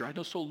Scripture. I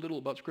know so little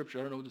about Scripture,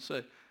 I don't know what to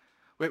say.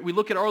 Right? We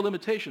look at our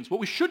limitations. What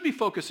we should be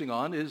focusing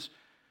on is,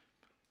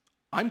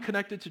 I'm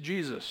connected to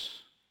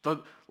Jesus.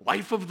 The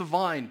life of the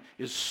vine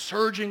is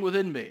surging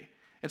within me.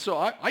 And so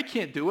I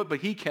can't do it, but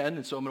he can,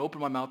 and so I'm going to open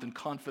my mouth in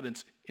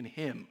confidence in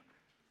him.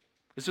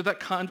 Is there that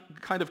kind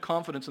of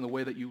confidence in the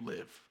way that you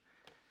live?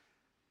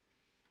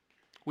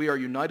 We are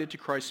united to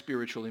Christ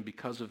spiritually, and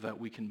because of that,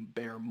 we can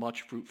bear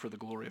much fruit for the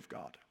glory of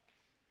God.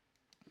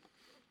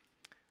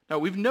 Now,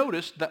 we've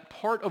noticed that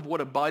part of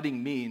what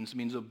abiding means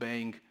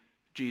obeying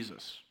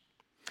Jesus.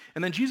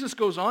 And then Jesus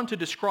goes on to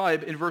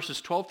describe in verses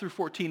 12 through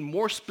 14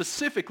 more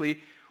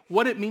specifically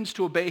what it means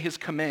to obey his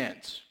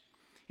commands.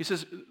 He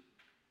says,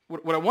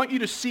 what I want you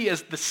to see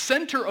as the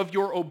center of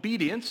your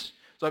obedience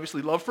is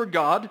obviously love for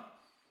God,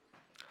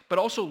 but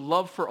also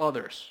love for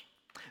others.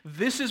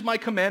 This is my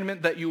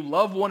commandment, that you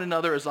love one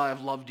another as I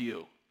have loved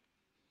you.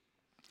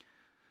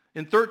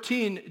 In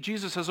 13,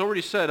 Jesus has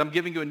already said, I'm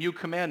giving you a new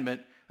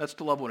commandment. That's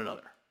to love one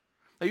another.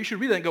 Now you should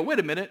read that and go, wait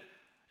a minute.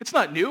 It's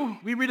not new.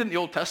 We read in the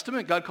Old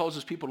Testament, God calls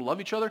his people to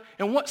love each other.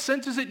 In what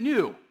sense is it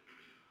new?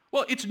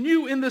 Well, it's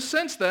new in the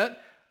sense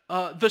that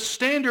the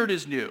standard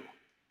is new.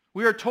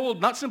 We are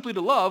told not simply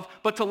to love,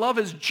 but to love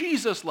as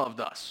Jesus loved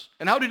us.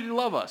 And how did he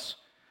love us?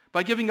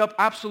 By giving up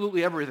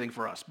absolutely everything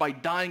for us, by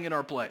dying in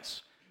our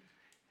place.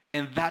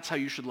 And that's how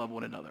you should love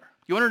one another.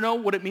 You want to know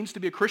what it means to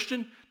be a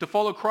Christian? To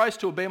follow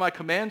Christ, to obey my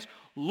commands?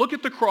 Look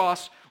at the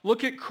cross.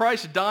 Look at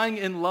Christ dying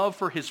in love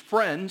for his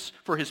friends,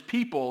 for his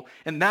people,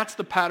 and that's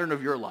the pattern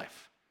of your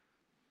life.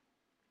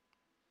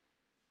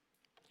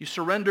 You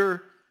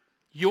surrender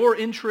your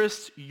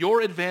interests,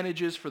 your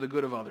advantages for the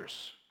good of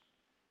others.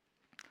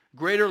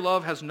 Greater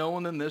love has no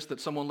one than this,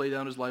 that someone lay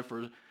down his life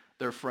for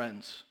their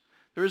friends.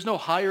 There is no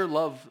higher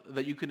love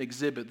that you can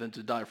exhibit than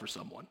to die for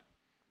someone.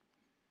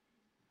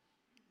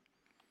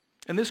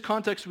 In this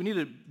context, we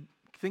need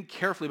think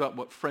carefully about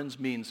what friends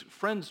means.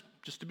 Friends,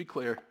 just to be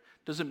clear,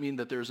 doesn't mean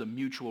that there's a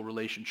mutual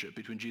relationship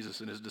between Jesus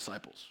and his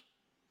disciples.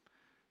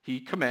 He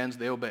commands,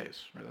 they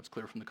obeys. Right? That's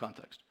clear from the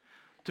context.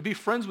 To be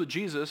friends with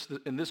Jesus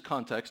in this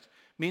context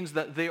means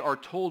that they are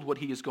told what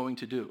he is going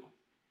to do.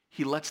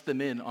 He lets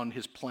them in on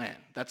his plan.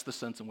 That's the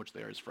sense in which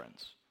they are his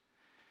friends.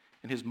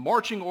 And his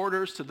marching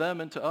orders to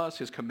them and to us,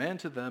 his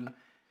command to them,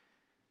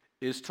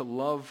 is to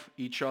love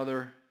each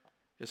other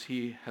as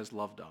he has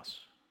loved us.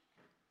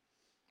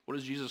 What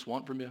does Jesus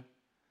want from you?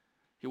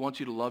 He wants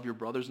you to love your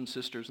brothers and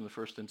sisters in the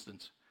first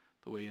instance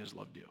the way he has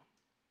loved you.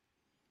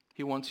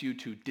 He wants you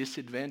to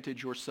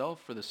disadvantage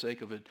yourself for the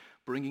sake of it,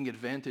 bringing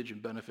advantage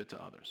and benefit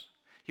to others.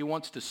 He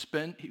wants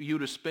you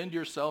to spend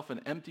yourself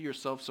and empty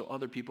yourself so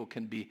other people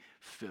can be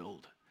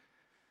filled.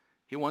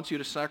 He wants you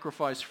to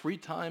sacrifice free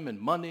time and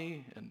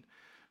money and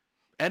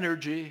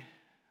energy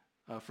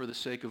for the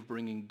sake of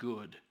bringing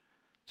good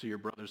to your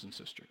brothers and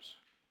sisters.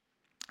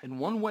 And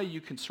one way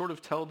you can sort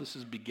of tell this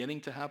is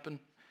beginning to happen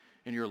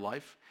in your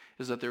life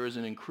is that there is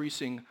an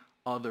increasing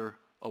other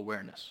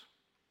awareness.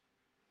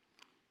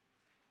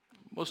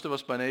 Most of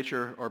us by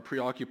nature are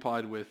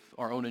preoccupied with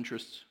our own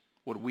interests,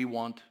 what we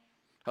want,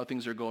 how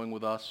things are going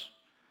with us.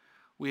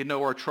 We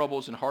know our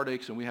troubles and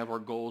heartaches, and we have our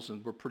goals,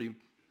 and we're pretty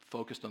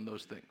focused on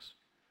those things.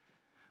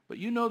 But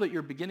you know that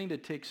you're beginning to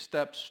take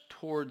steps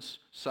towards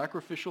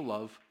sacrificial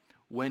love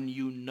when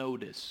you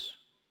notice.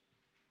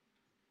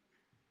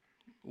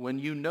 When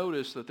you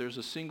notice that there's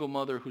a single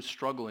mother who's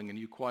struggling and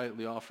you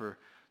quietly offer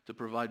to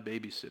provide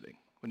babysitting.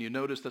 When you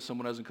notice that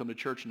someone hasn't come to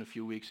church in a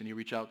few weeks and you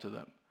reach out to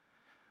them.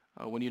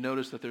 When you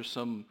notice that there's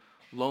some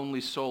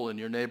lonely soul in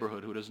your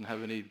neighborhood who doesn't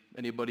have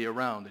anybody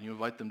around and you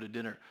invite them to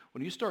dinner.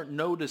 When you start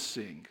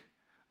noticing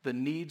the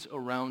needs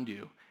around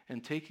you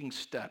and taking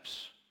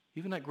steps,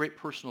 even at great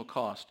personal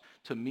cost,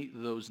 to meet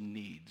those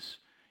needs,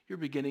 you're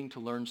beginning to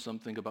learn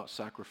something about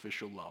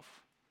sacrificial love.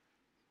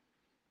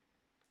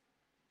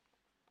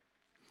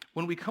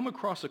 When we come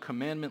across a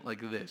commandment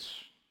like this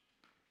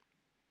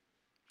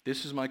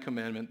is my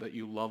commandment that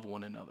you love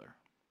one another.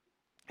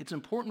 It's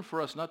important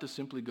for us not to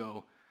simply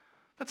go,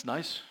 that's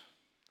nice.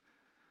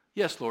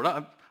 Yes, Lord,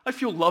 I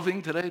feel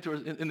loving today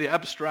in the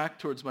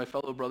abstract towards my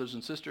fellow brothers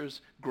and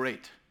sisters.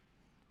 Great.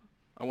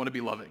 I want to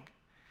be loving.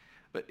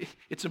 But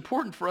it's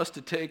important for us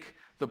to take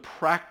the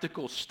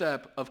practical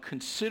step of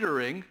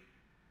considering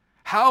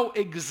how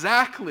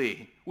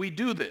exactly we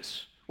do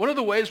this. One of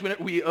the ways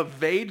we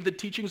evade the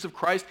teachings of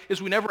Christ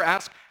is we never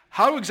ask,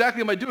 how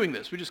exactly am I doing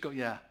this? We just go,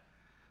 yeah,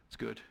 it's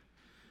good.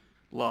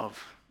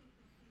 Love.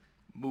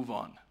 Move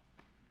on.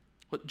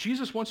 What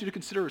Jesus wants you to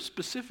consider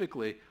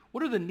specifically,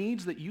 what are the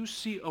needs that you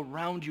see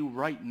around you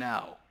right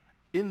now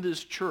in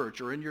this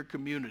church or in your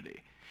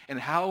community? And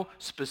how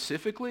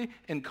specifically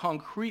and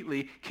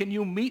concretely can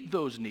you meet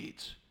those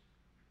needs?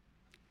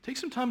 Take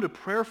some time to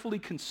prayerfully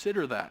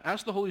consider that.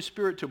 Ask the Holy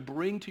Spirit to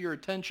bring to your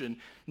attention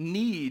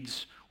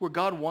needs where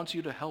God wants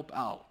you to help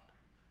out.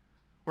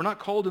 We're not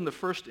called in the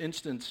first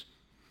instance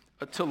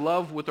to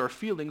love with our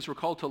feelings. We're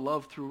called to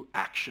love through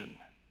action.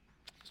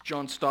 As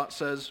John Stott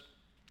says,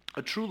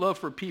 a true love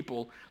for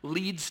people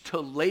leads to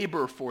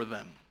labor for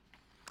them.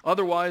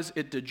 Otherwise,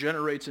 it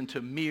degenerates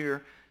into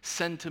mere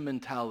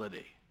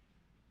sentimentality.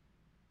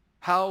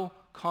 How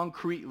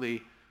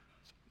concretely,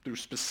 through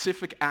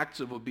specific acts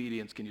of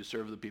obedience, can you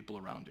serve the people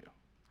around you?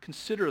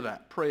 Consider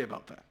that. Pray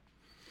about that.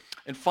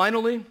 And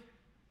finally,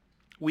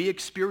 we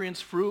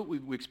experience fruit.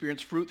 We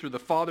experience fruit through the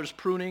Father's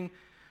pruning,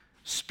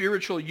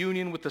 spiritual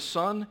union with the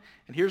Son.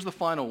 And here's the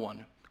final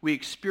one. We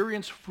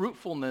experience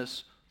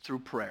fruitfulness through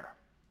prayer.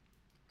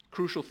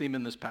 Crucial theme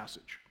in this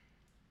passage.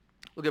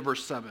 Look at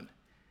verse 7.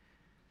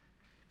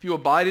 If you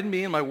abide in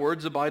me and my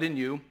words abide in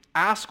you,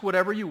 ask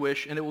whatever you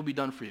wish and it will be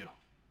done for you.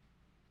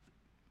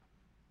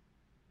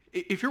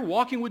 If you're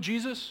walking with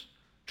Jesus,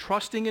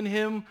 trusting in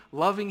him,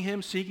 loving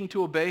him, seeking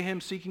to obey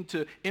him, seeking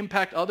to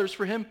impact others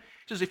for him,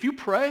 he says, if you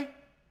pray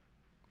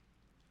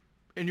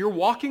and you're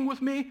walking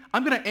with me,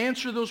 I'm going to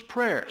answer those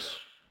prayers.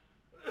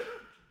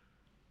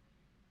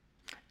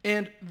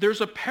 And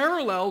there's a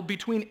parallel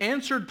between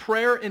answered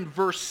prayer in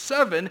verse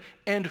 7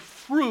 and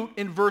fruit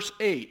in verse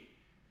 8.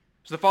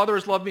 So the Father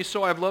has loved me,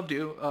 so I have loved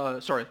you.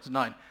 It's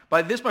 9.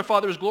 By this my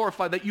Father is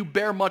glorified, that you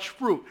bear much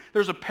fruit.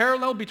 There's a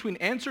parallel between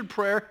answered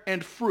prayer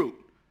and fruit.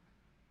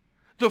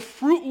 The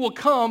fruit will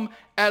come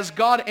as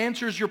God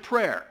answers your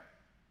prayer.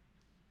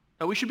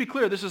 Now we should be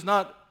clear,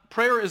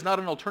 prayer is not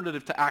an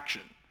alternative to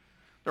action.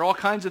 There are all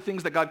kinds of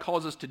things that God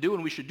calls us to do,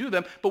 and we should do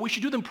them, but we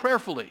should do them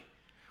prayerfully.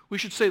 We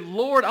should say,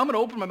 Lord, I'm going to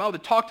open my mouth to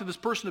talk to this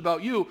person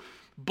about you.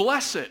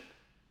 Bless it.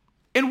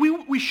 And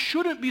we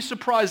shouldn't be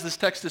surprised this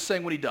text is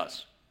saying what he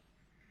does.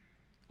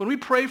 When we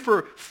pray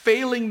for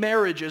failing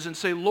marriages and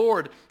say,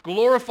 Lord,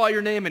 glorify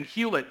your name and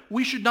heal it,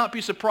 we should not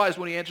be surprised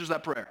when he answers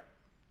that prayer.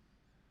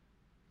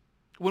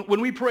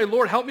 When we pray,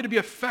 Lord, help me to be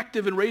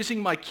effective in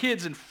raising my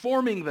kids and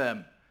forming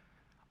them,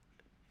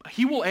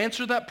 he will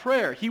answer that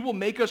prayer. He will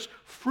make us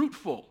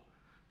fruitful.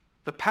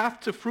 The path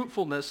to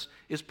fruitfulness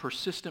is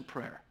persistent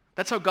prayer.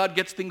 That's how God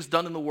gets things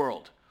done in the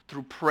world,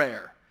 through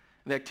prayer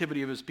and the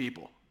activity of his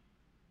people.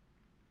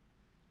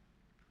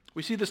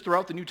 We see this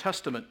throughout the New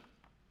Testament.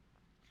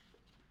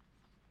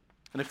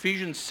 In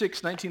Ephesians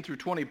 6:19 through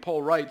 20,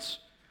 Paul writes,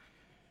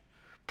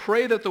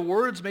 "Pray that the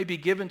words may be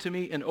given to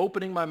me in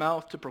opening my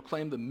mouth to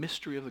proclaim the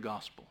mystery of the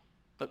gospel."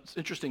 That's an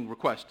interesting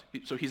request.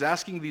 So he's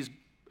asking these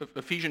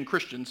Ephesian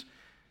Christians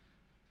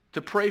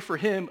to pray for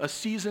him, a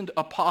seasoned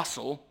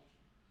apostle,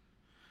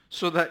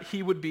 so that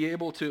he would be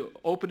able to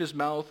open his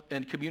mouth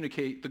and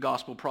communicate the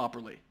gospel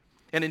properly,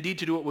 and indeed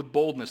to do it with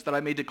boldness, that I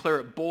may declare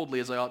it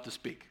boldly as I ought to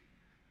speak.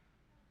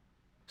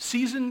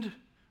 Seasoned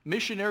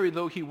missionary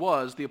though he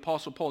was, the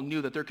Apostle Paul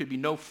knew that there could be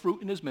no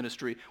fruit in his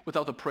ministry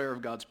without the prayer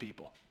of God's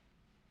people.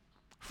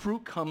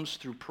 Fruit comes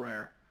through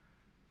prayer.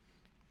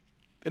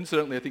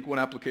 Incidentally, I think one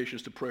application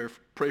is to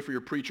pray for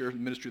your preacher, the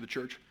ministry of the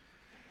church.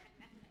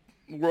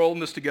 We're all in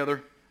this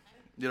together.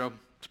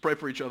 Let's pray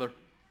for each other.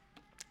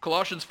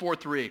 Colossians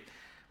 4:3.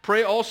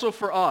 Pray also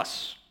for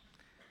us,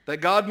 that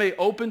God may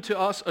open to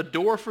us a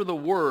door for the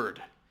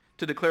word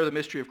to declare the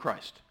mystery of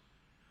Christ.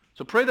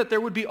 So pray that there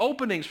would be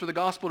openings for the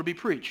gospel to be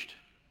preached.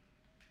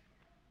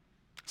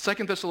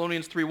 2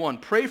 Thessalonians 3:1.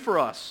 Pray for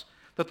us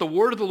that the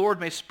word of the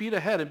Lord may speed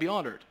ahead and be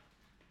honored.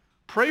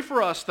 Pray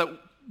for us that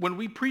when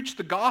we preach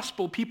the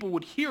gospel, people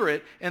would hear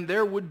it and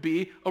there would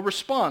be a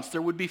response.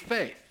 There would be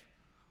faith.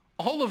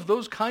 All of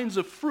those kinds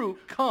of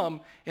fruit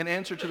come in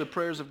answer to the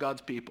prayers of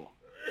God's people.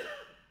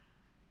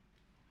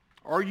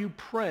 Are you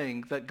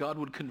praying that God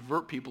would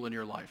convert people in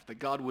your life, that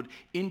God would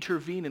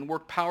intervene and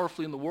work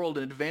powerfully in the world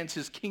and advance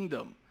his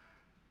kingdom?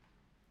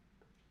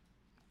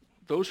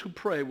 Those who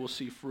pray will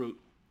see fruit.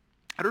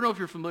 I don't know if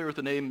you're familiar with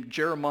the name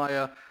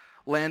Jeremiah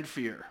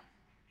Lanphier.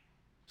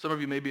 Some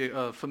of you may be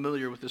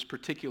familiar with this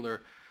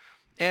particular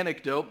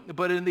anecdote,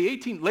 but in the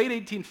late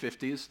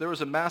 1850s, there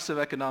was a massive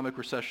economic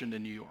recession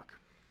in New York.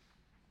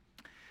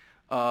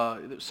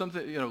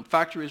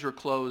 Factories were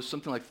closed.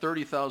 Something like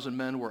 30,000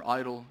 men were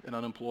idle and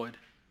unemployed.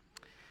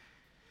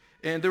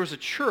 And there was a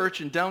church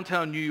in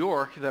downtown New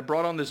York that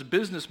brought on this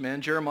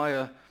businessman,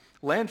 Jeremiah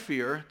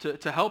Lanphier,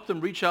 to help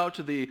them reach out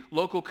to the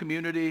local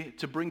community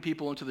to bring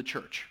people into the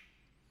church.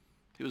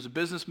 He was a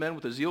businessman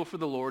with a zeal for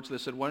the Lord, so they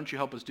said, why don't you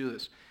help us do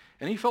this?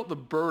 And he felt the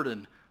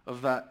burden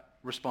of that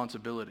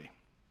responsibility.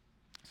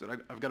 He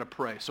said, I've got to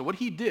pray. So what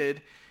he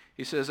did,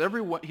 he said,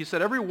 every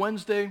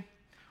Wednesday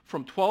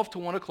from 12 to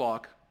 1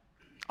 o'clock,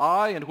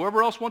 I and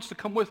whoever else wants to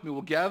come with me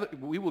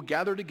we will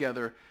gather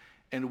together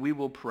and we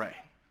will pray.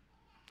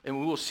 And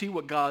we will see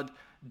what God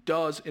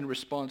does in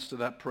response to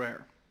that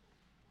prayer.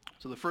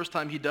 So the first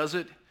time he does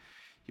it,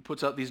 he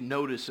puts out these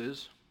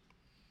notices,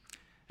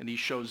 and he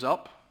shows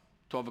up,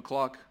 12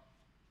 o'clock,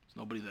 there's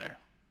nobody there.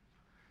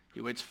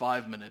 He waits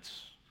 5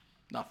 minutes,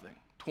 nothing.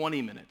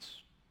 20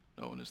 minutes,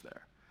 no one is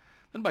there.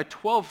 Then by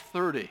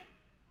 12:30,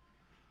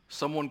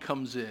 someone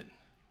comes in,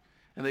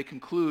 and they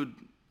conclude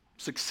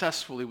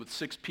successfully with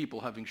 6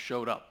 people having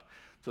showed up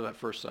to that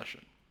first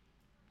session.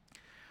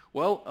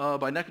 Well,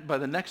 by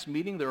the next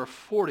meeting, there are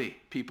 40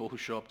 people who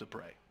show up to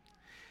pray.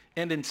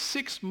 And in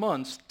 6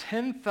 months,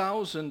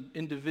 10,000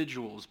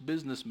 individuals,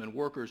 businessmen,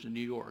 workers in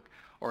New York,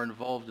 are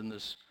involved in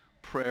this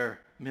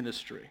prayer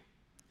ministry.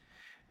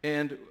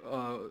 And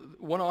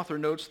one author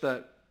notes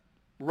that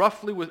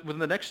roughly within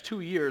the next 2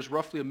 years,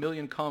 roughly 1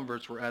 million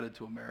converts were added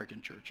to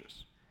American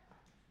churches.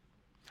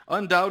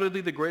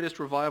 Undoubtedly, the greatest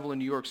revival in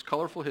New York's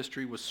colorful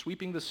history was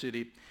sweeping the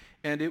city,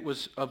 and it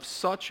was of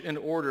such an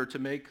order to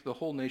make the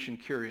whole nation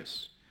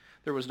curious.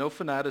 There was no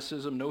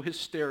fanaticism, no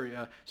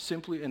hysteria,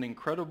 simply an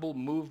incredible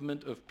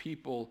movement of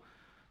people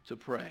to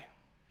pray.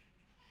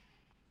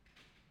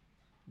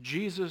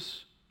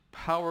 Jesus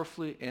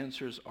powerfully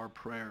answers our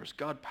prayers.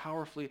 God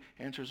powerfully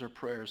answers our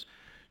prayers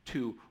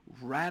to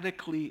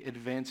radically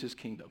advance his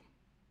kingdom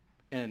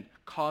and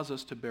cause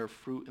us to bear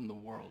fruit in the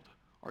world.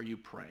 Are you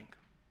praying?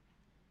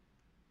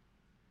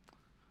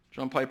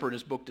 John Piper, in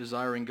his book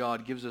Desiring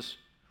God, gives us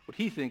what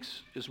he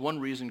thinks is one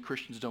reason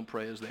Christians don't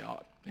pray as they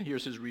ought. And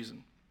here's his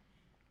reason.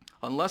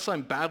 Unless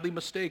I'm badly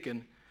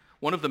mistaken,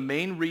 one of the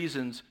main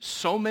reasons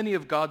so many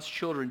of God's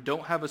children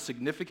don't have a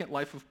significant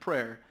life of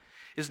prayer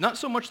is not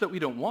so much that we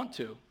don't want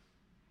to,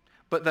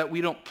 but that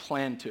we don't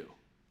plan to.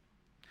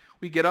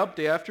 We get up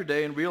day after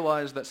day and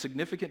realize that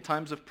significant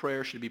times of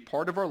prayer should be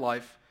part of our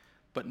life,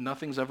 but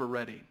nothing's ever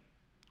ready.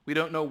 We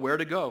don't know where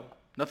to go.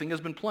 Nothing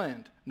has been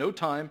planned. No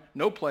time,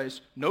 no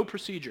place, no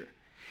procedure.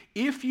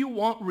 If you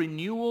want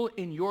renewal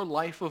in your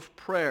life of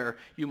prayer,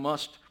 you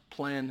must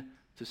plan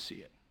to see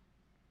it.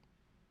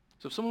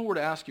 So if someone were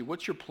to ask you,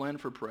 what's your plan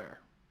for prayer?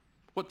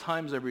 What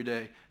times every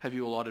day have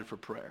you allotted for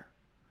prayer?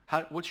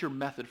 What's your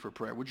method for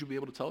prayer? Would you be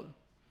able to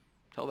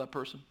tell that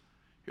person,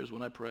 here's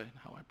when I pray and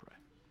how I pray?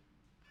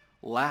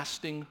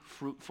 Lasting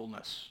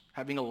fruitfulness,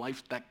 having a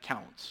life that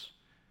counts,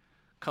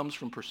 comes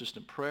from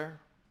persistent prayer,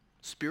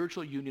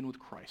 spiritual union with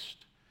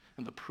Christ,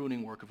 and the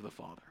pruning work of the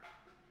Father.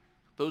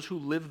 Those who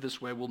live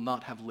this way will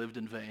not have lived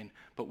in vain,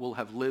 but will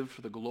have lived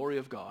for the glory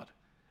of God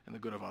and the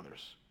good of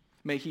others.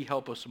 May he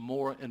help us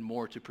more and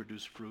more to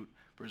produce fruit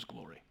for his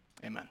glory.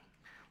 Amen.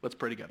 Let's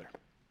pray together.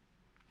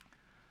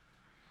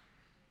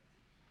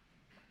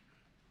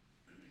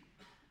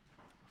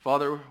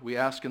 Father, we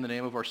ask in the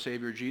name of our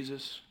Savior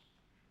Jesus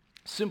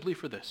simply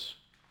for this: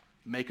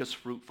 make us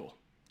fruitful.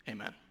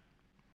 Amen.